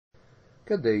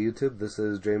Good day, YouTube. This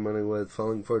is Dre Money with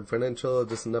Falling Forward Financial.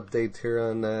 Just an update here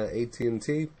on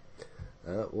AT&T.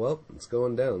 Well, it's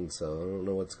going down, so I don't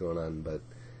know what's going on, but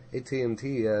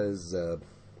AT&T has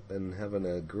been having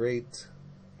a great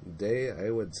day, I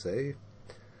would say.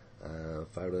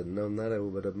 If I would have known that, I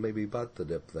would have maybe bought the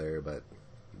dip there, but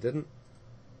didn't.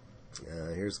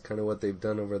 Here's kind of what they've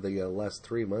done over the last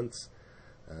 3 months.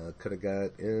 Could have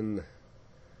got in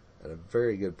at a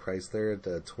very good price there at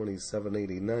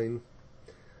 $27.89.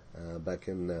 Back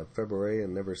in February,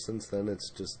 and ever since then it's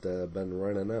just been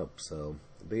running up, so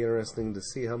it'll be interesting to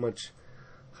see how much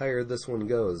higher this one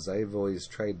goes. I've always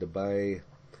tried to buy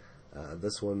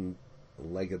this one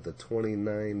like at the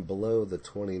 29 below the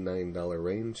 $29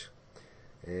 range,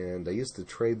 and I used to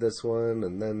trade this one,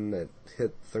 and then it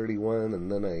hit 31,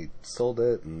 and then I sold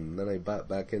it, and then I bought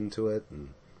back into it,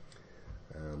 and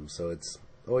so it's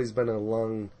always been a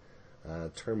long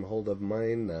term hold of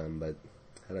mine, but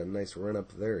had a nice run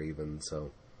up there even,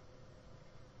 so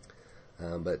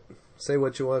but say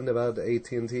what you want about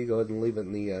AT&T. Go ahead and leave it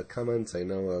in the comments. I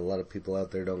know a lot of people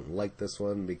out there don't like this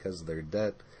one because of their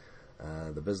debt,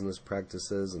 the business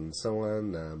practices and so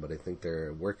on, but I think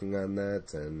they're working on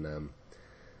that, and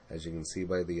as you can see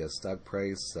by the stock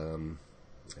price, I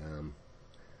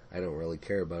don't really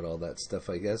care about all that stuff,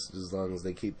 I guess, as long as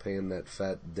they keep paying that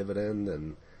fat dividend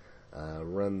and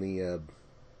run the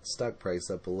stock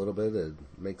price up a little bit. It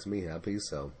makes me happy.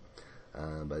 So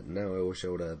but now I wish I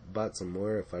would have bought some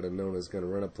more. If I'd have known it was going to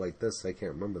run up like this, I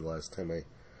can't remember the last time I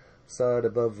saw it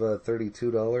above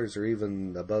 $32 or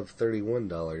even above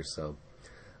 $31. So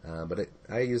but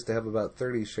I used to have about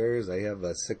 30 shares. I have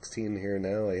 16 here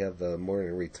now. I have more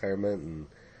in retirement, and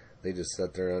they just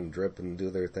sit there on drip and do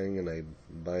their thing, and I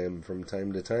buy them from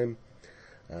time to time.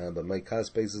 But my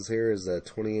cost basis here is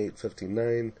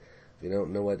 $28.59. If you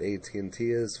don't know what AT&T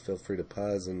is, feel free to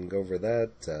pause and go over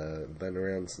that. Been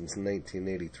around since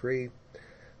 1983.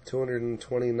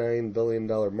 $229 billion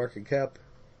market cap.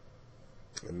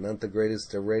 And not the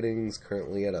greatest ratings,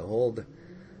 currently at a hold.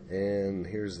 And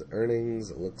here's the earnings.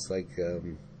 It looks like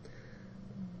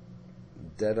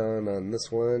dead on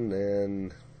this one,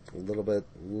 and a little bit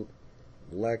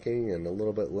lacking, and a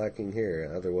little bit lacking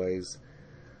here. Otherwise,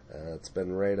 it's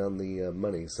been right on the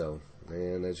money. So,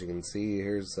 and as you can see,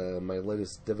 here's my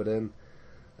latest dividend,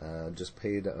 just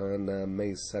paid on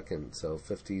May 2nd, so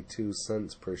 52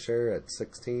 cents per share at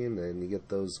 16, and you get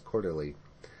those quarterly.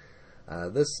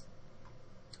 This,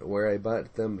 where I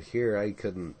bought them here, I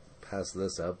couldn't pass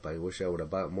this up. I wish I would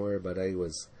have bought more, but I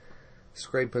was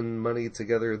scraping money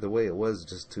together the way it was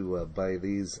just to buy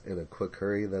these in a quick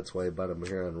hurry. That's why I bought them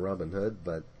here on Robinhood,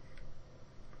 but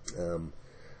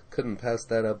couldn't pass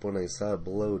that up when I saw it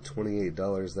below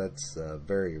 $28. That's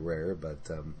very rare, but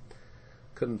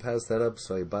couldn't pass that up,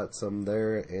 so I bought some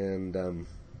there. And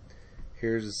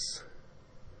here's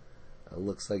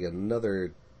looks like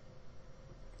another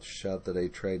shot that I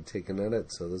tried taking at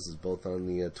it. So this is both on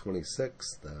the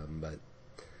 26th, but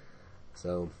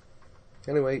so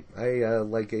anyway, I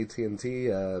like AT&T.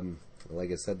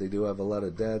 Like I said, they do have a lot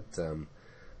of debt.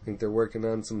 I think they're working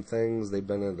on some things. They've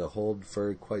been at a hold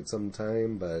for quite some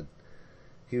time, but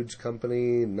huge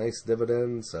company, nice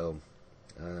dividend, so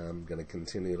I'm going to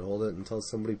continue to hold it until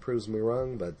somebody proves me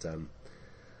wrong. But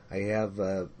I have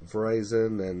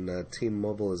Verizon and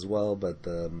T-Mobile as well, but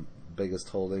the biggest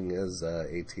holding is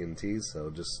AT&T,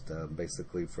 so just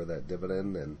basically for that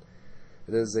dividend. And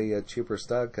it is a cheaper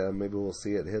stock. Maybe we'll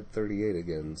see it hit 38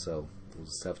 again, so we'll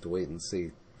just have to wait and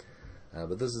see.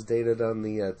 But this is dated on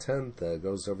the 10th.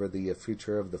 Goes over the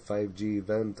future of the 5G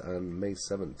event on May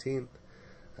 17th.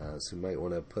 So you might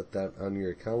want to put that on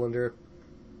your calendar.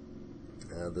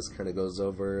 This kind of goes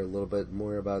over a little bit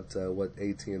more about what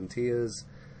AT&T is.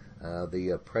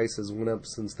 The prices went up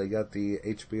since they got the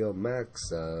HBO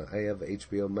Max. I have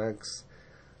HBO Max.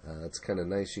 It's kind of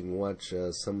nice. You can watch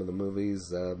some of the movies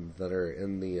that are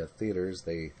in the theaters.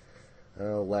 They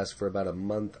last for about a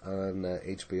month on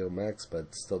HBO Max,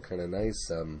 but still kind of nice.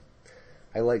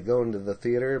 I like going to the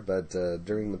theater, but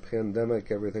during the pandemic,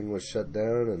 everything was shut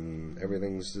down, and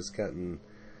everything's just gotten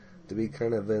to be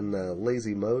kind of in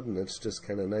lazy mode, and it's just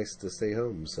kind of nice to stay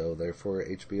home. So therefore,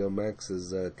 HBO Max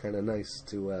is kind of nice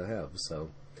to have.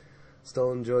 So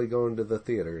still enjoy going to the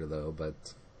theater, though,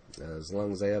 but as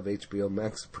long as I have HBO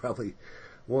Max, probably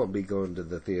won't be going to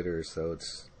the theater, so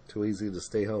it's too easy to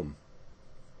stay home.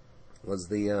 Was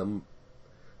the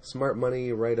smart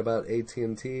money right about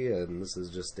AT&T, and this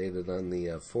is just dated on the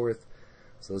 4th,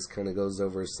 so this kind of goes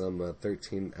over some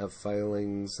 13F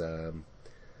filings.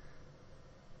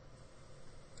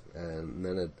 And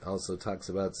then it also talks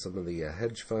about some of the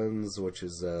hedge funds, which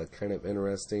is kind of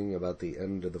interesting about the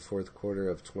end of the fourth quarter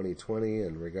of 2020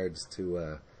 in regards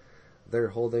to their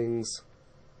holdings.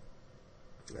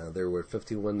 There were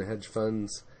 51 hedge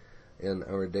funds in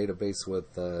our database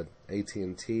with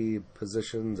AT&T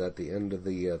positions at the end of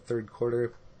the third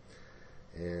quarter.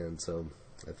 And so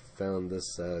I found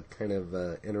this kind of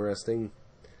interesting.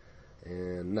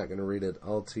 And I'm not going to read it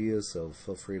all to you, so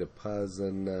feel free to pause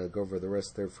and go over the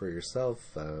rest there for yourself.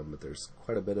 But there's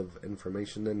quite a bit of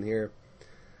information in here.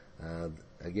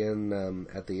 Again,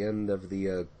 at the end of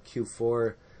the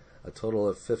Q4, a total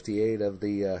of 58 of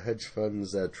the hedge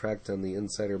funds tracked on the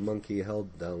Insider Monkey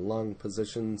held long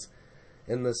positions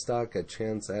in the stock, a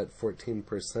chance at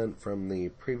 14% from the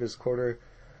previous quarter.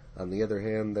 On the other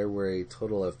hand, there were a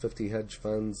total of 50 hedge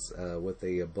funds with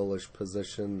a bullish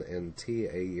position in T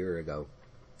a year ago.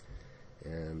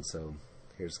 And so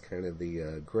here's kind of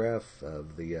the graph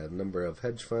of the number of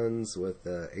hedge funds with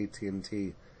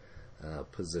AT&T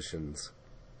positions.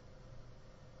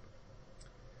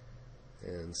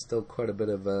 And still quite a bit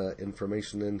of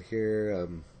information in here.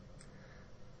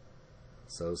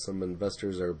 So some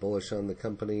investors are bullish on the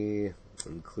company,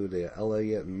 include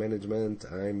Elliott and management.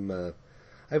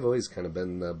 I've always kind of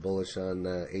been bullish on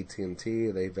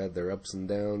AT&T. They've had their ups and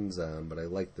downs, but I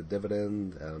like the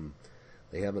dividend.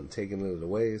 They haven't taken it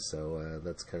away, so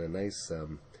that's kind of nice.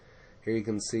 Here you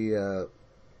can see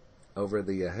over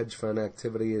the hedge fund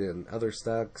activity and other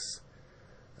stocks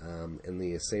in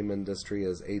the same industry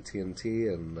as AT&T,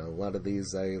 and a lot of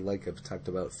these I like. I've talked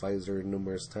about Pfizer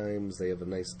numerous times. They have a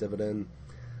nice dividend.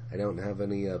 I don't have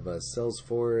any of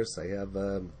Salesforce. I have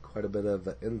quite a bit of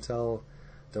Intel.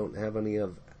 Don't have any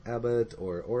of Abbott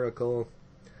or Oracle.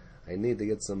 I need to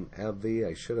get some AbbVie.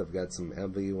 I should have got some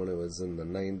AbbVie when it was in the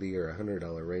 $90 or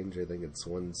 $100 range. I think it's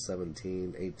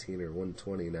 $117, $18, or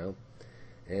 $120 now.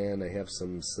 And I have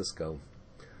some Cisco.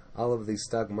 All of these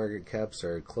stock market caps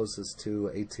are closest to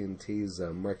AT&T's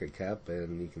market cap,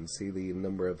 and you can see the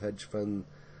number of hedge fund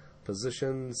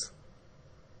positions: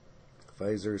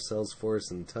 Pfizer,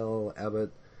 Salesforce, Intel,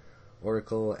 Abbott,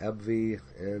 Oracle, AbbVie,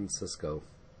 and Cisco.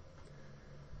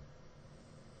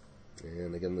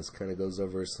 And again, this kind of goes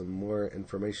over some more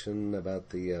information about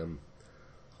the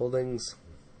holdings,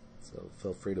 so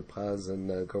feel free to pause and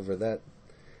go over that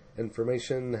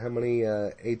information. How many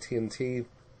AT&T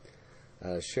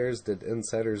shares did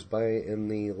insiders buy in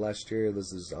the last year?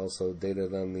 This is also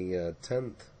dated on the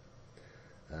 10th.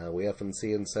 We often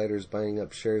see insiders buying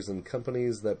up shares in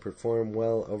companies that perform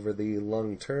well over the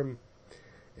long term.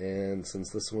 And since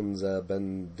this one's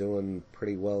been doing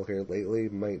pretty well here lately,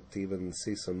 might even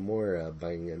see some more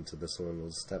buying into this one. We'll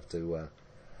just have to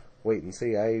wait and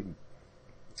see. I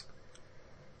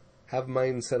have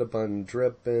mine set up on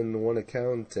drip in one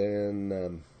account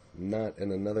and not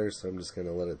in another, so I'm just going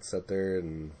to let it sit there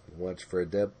and watch for a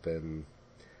dip, and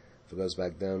if it goes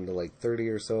back down to like 30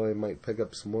 or so, I might pick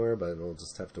up some more, but we'll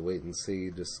just have to wait and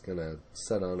see. Just going to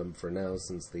set on them for now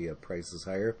since the price is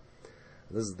higher.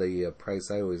 This is the price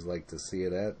I always like to see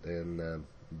it at and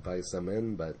buy some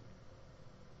in, but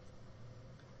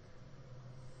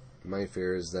my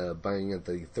fear is buying at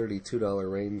the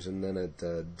 $32 range and then it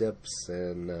dips,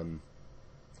 and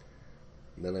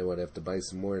then I would have to buy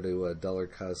some more to a dollar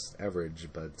cost average,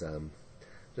 but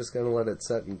just going to let it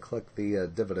set and collect the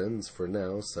dividends for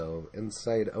now. So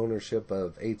inside ownership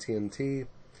of AT&T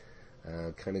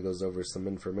kind of goes over some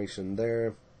information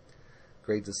there.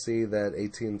 Great to see that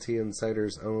AT&T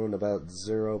insiders own about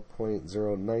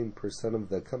 0.09% of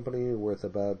the company, worth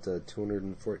about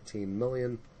 $214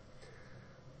 million.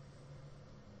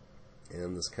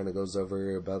 And this kind of goes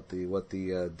over about what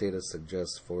the data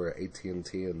suggests for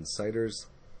AT&T insiders.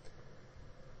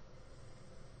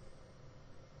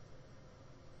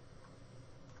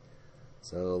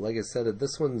 So, like I said,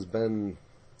 this one's been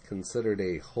considered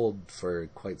a hold for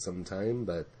quite some time,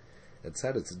 but it's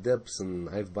had its dips, and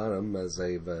I've bought them as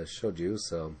I've showed you,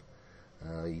 so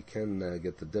you can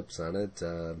get the dips on it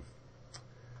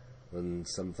when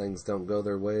some things don't go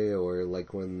their way, or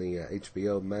like when the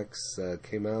HBO Max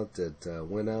came out, it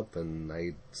went up, and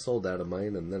I sold out of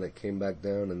mine, and then it came back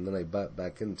down, and then I bought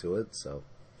back into it, so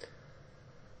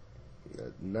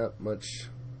not much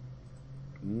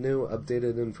new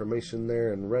updated information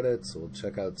there in Reddit, so we'll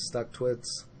check out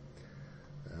StockTwits.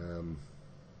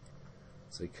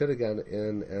 So you could have gotten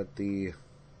in at the,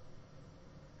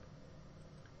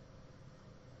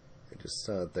 I just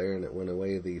saw it there and it went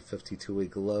away, the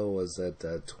 52-week low was at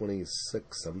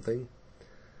 26 something.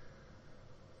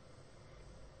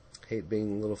 Hate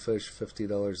being little fish,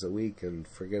 $50 a week, and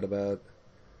forget about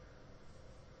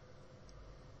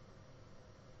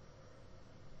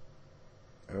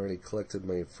I already collected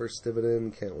my first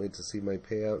dividend. Can't wait to see my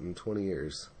payout in 20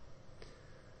 years.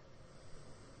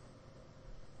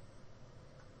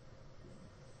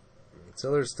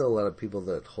 So there's still a lot of people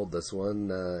that hold this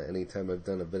one. Anytime I've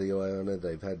done a video on it,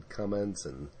 I've had comments,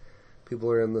 and people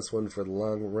are in this one for the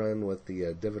long run with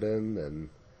the dividend, and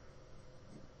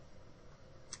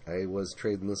I was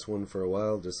trading this one for a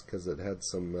while just because it had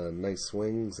some nice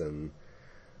swings, and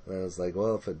I was like,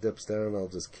 well, if it dips down, I'll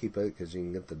just keep it because you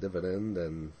can get the dividend,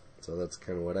 and so that's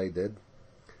kind of what I did.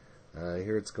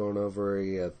 Here it's going over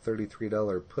a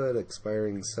 $33 put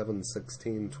expiring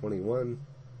 7/16/21.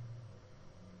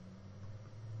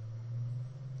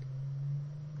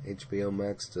 HBO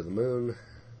Max to the moon.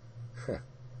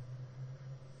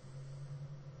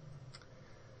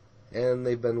 And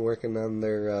they've been working on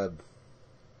their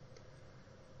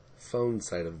phone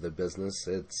side of the business.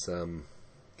 It's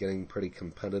getting pretty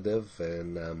competitive,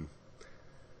 and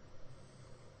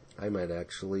I might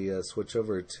actually switch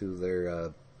over to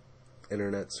their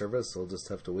internet service. We'll just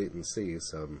have to wait and see.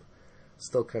 So I'm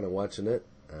still kind of watching it.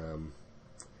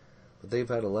 But they've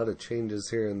had a lot of changes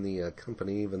here in the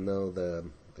company, even though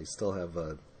they still have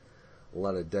a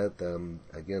lot of debt.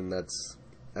 Again, that's,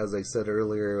 as I said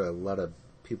earlier, a lot of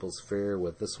people's fear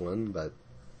with this one.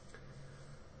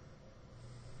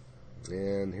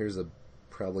 And here's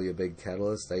probably a big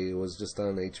catalyst. I was just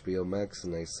on HBO Max,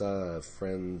 and I saw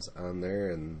friends on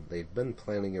there, and they've been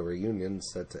planning a reunion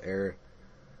set to air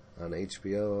on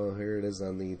HBO. Here it is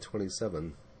on the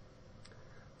 27th.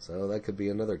 So that could be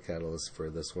another catalyst for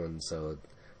this one. So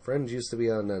Friends used to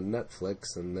be on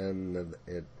Netflix, and then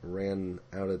it ran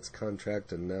out its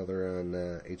contract, and now they're on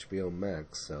HBO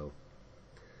Max. So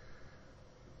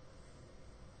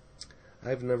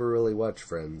I've never really watched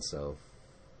Friends, so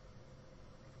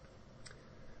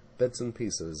bits and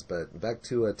pieces. But back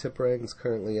to tip ranks,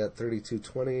 currently at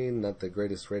 32.20. Not the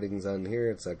greatest ratings on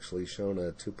here. It's actually shown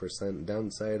a 2%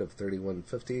 downside of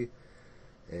 31.50.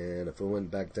 And if it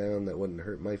went back down, that wouldn't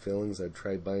hurt my feelings. I'd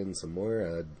try buying some more.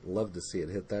 I'd love to see it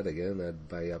hit that again. I'd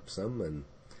buy up some and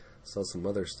sell some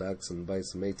other stocks and buy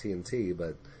some AT&T,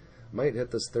 but might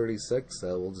hit this 36.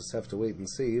 We'll just have to wait and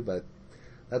see. But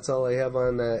that's all I have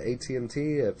on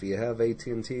AT&T. If you have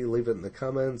AT&T, leave it in the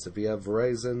comments. If you have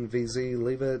Verizon, VZ,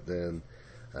 leave it. And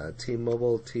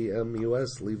T-Mobile,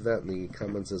 TMUS, leave that in the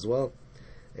comments as well.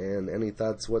 And any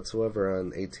thoughts whatsoever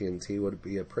on AT&T would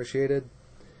be appreciated.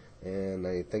 And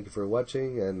I thank you for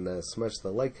watching, and smash the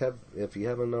like if you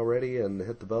haven't already, and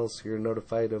hit the bell so you're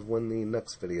notified of when the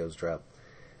next videos drop.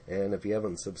 And if you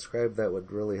haven't subscribed, that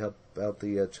would really help out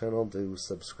the channel to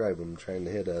subscribe. I'm trying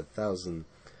to hit 1,000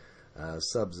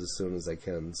 subs as soon as I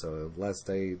can. So last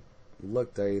I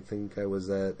looked, I think I was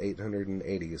at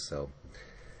 880, so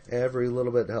every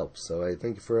little bit helps. So I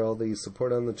thank you for all the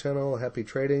support on the channel. Happy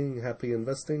trading, happy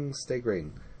investing, stay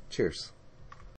green. Cheers.